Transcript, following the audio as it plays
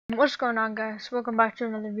What's going on, guys? Welcome back to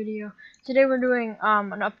another video. Today we're doing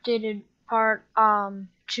an updated part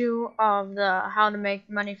 2 of the how to make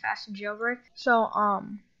money fast in Jailbreak. So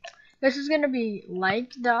this is gonna be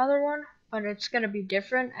like the other one, but it's gonna be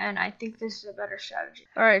different, and I think this is a better strategy.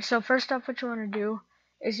 Alright, so first off, what you wanna do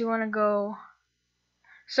is you wanna go,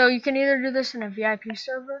 so you can either do this in a VIP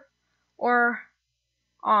server, or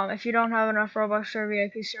if you don't have enough Robux for a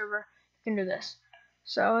VIP server, you can do this.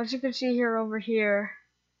 So as you can see here over here,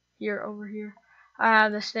 I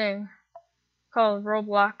have this thing called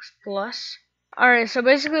ROBLOX Plus. Alright, so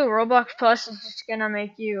basically ROBLOX Plus is just gonna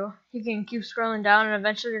make you can keep scrolling down, and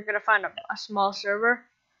eventually you're gonna find a small server,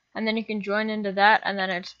 and then you can join into that, and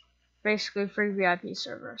then it's basically free VIP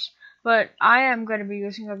servers. But I am going to be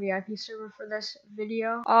using a VIP server for this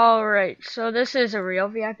video. Alright, so this is a real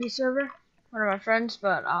VIP server, one of my friends,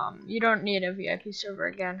 but you don't need a VIP server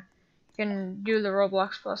again. You can do the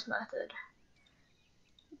ROBLOX Plus method.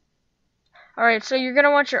 Alright, so you're going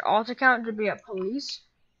to want your alt account to be at police.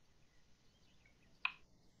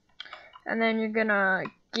 And then you're going to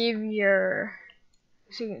give your,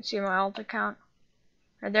 so you can see my alt account.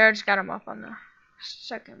 Right there, I just got him up on the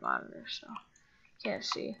second monitor, so can't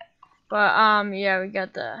see. But yeah, we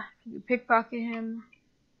got you pickpocket him.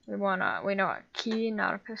 We know a key,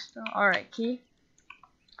 not a pistol. Alright, key.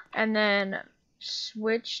 And then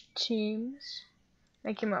switch teams.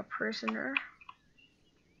 Make him a prisoner.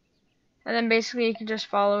 And then basically you can just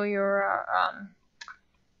follow your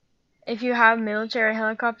if you have military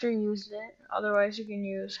helicopter, use it. Otherwise you can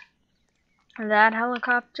use that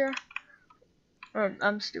helicopter. Or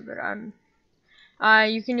I'm stupid.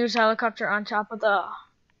 You can use helicopter on top of the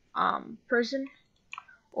person,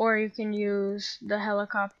 or you can use the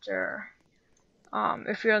helicopter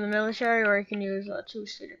if you're in the military, or you can use a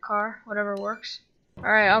two-seater car, whatever works.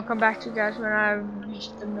 Alright, I'll come back to you guys when I reach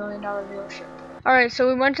the $1 million dealership. Alright, so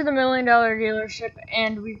we went to the $1 million dealership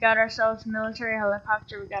and we got ourselves a military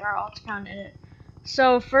helicopter. We got our alt account in it.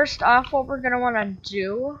 So first off, what we're gonna want to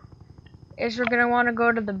do is we're gonna want to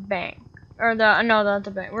go to the bank, or not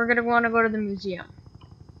the bank. We're gonna want to go to the museum.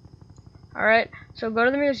 Alright, so go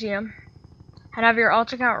to the museum and have your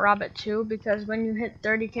alt account rob it too, because when you hit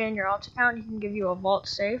 30k in your alt account, he can give you a vault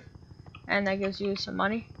safe, and that gives you some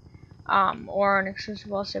money, or an exclusive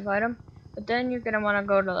vault safe item. But then you're gonna want to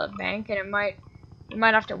go to the bank, and you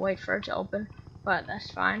might have to wait for it to open, but that's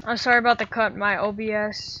fine. I'm sorry about the cut. My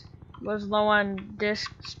OBS was low on disk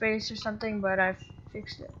space or something, but I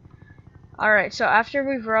fixed it. Alright, so after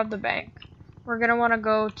we've robbed the bank, we're gonna want to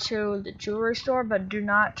go to the jewelry store, but do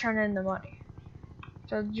not turn in the money.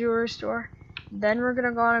 So the jewelry store. Then we're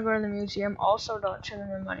gonna want to go to the museum. Also, don't turn in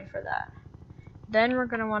the money for that. Then we're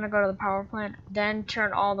gonna want to go to the power plant. Then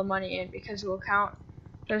turn all the money in, because it will count.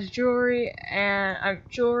 There's jewelry and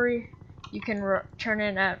jewelry you can turn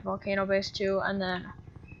in at Volcano Base 2, and then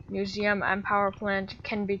museum and power plant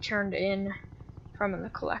can be turned in from the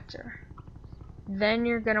collector. Then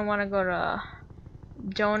you're gonna want to go to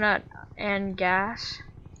donut and gas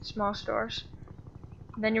small stores.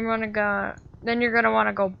 Then you're gonna want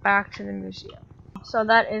to go back to the museum. So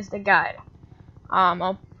that is the guide.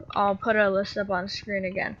 I'll put a list up on the screen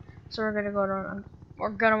again. So we're gonna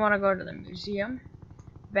want to go to the museum,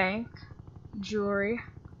 bank, jewelry,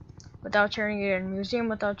 without turning it in, museum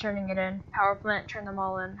without turning it in, power plant, turn them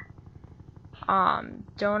all in,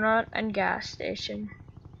 donut and gas station,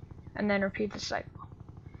 and then repeat the cycle.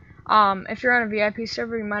 If you're on a VIP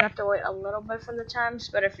server, you might have to wait a little bit for the times,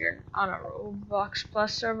 but if you're on a ROBLOX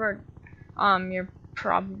Plus server,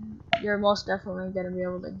 you're most definitely gonna be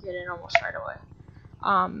able to get in almost right away.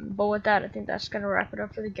 But with that, I think that's gonna wrap it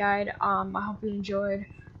up for the guide. I hope you enjoyed.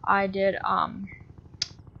 I did.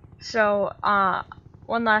 So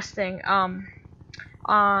one last thing.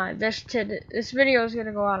 This video is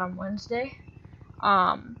gonna go out on Wednesday.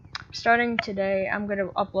 Starting today, I'm gonna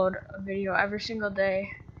upload a video every single day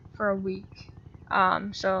for a week.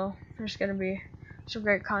 So there's gonna be some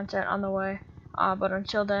great content on the way. But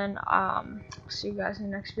until then, see you guys in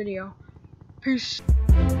the next video. Peace.